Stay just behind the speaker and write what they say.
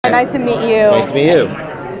nice to meet you. Nice to meet you.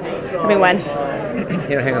 Let me win.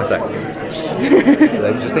 Hang on a second.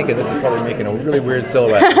 I was just thinking this is probably making a really weird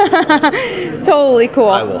silhouette. Totally cool.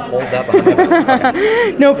 I will hold that behind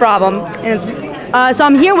me. No problem. So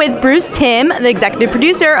I'm here with Bruce Timm, the executive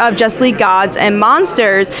producer of Justice League Gods and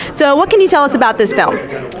Monsters. So what can you tell us about this film?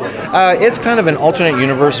 It's kind of an alternate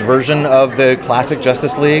universe version of the classic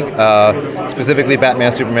Justice League, specifically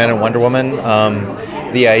Batman, Superman, and Wonder Woman.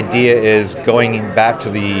 The idea is going back to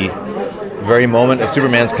the very moment of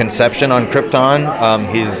Superman's conception on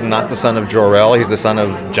Krypton. He's not the son of Jor-El, he's the son of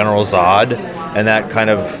General Zod, and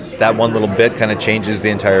that one little bit kind of changes the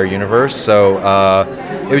entire universe. So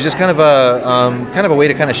it was just kind of a way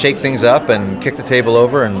to kind of shake things up and kick the table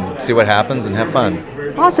over and see what happens and have fun.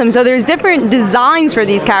 Awesome. So there's different designs for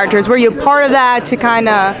these characters. Were you part of that to kind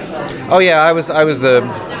of? Oh yeah, I was the.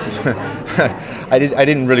 I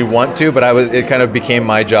didn't really want to, but it kind of became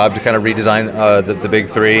my job to kind of redesign the big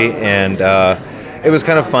three, and it was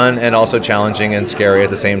kind of fun and also challenging and scary at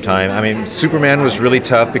the same time. I mean, Superman was really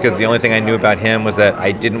tough because the only thing I knew about him was that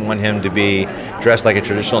I didn't want him to be dressed like a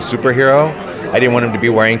traditional superhero. I didn't want him to be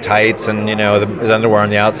wearing tights and his underwear on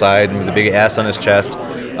the outside and with the big S on his chest.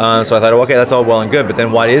 So I thought, okay, that's all well and good, but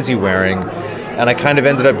then what is he wearing? And I kind of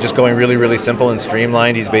ended up just going really, really simple and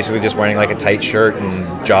streamlined. He's basically just wearing like a tight shirt and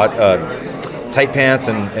tight pants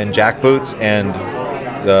and jack boots and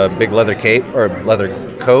the big leather cape or leather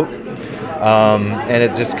coat. And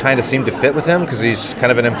it just kind of seemed to fit with him because he's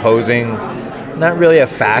kind of an imposing, not really a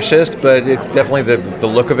fascist, but it definitely the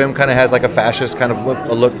look of him kind of has like a fascist kind of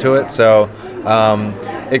look to it. So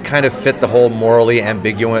it kind of fit the whole morally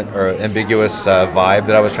ambiguous vibe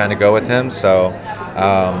that I was trying to go with him. So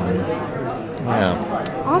yeah.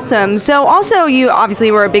 Awesome. So also you obviously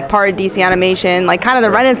were a big part of DC animation, like kind of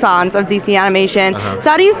the renaissance of DC animation. So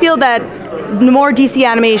how do you feel that more DC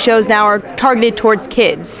anime shows now are targeted towards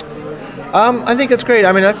kids? I think it's great.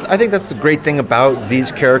 I mean, I think that's the great thing about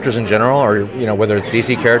these characters in general, or whether it's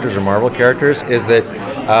DC characters or Marvel characters, is that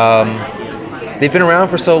they've been around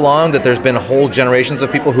for so long that there's been whole generations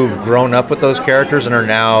of people who've grown up with those characters and are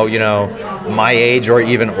now, my age or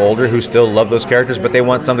even older who still love those characters, but they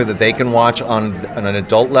want something that they can watch on an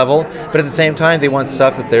adult level. But at the same time, they want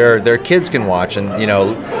stuff that their kids can watch and,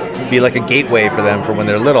 be like a gateway for them for when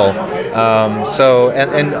they're little.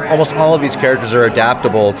 And almost all of these characters are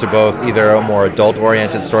adaptable to both either a more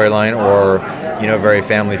adult-oriented storyline or, very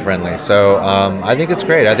family-friendly. So I think it's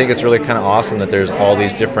great. I think it's really kind of awesome that there's all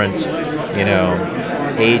these different,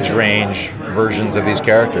 age range versions of these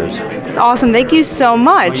characters. It's awesome. Thank you so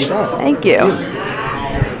much. Thank you.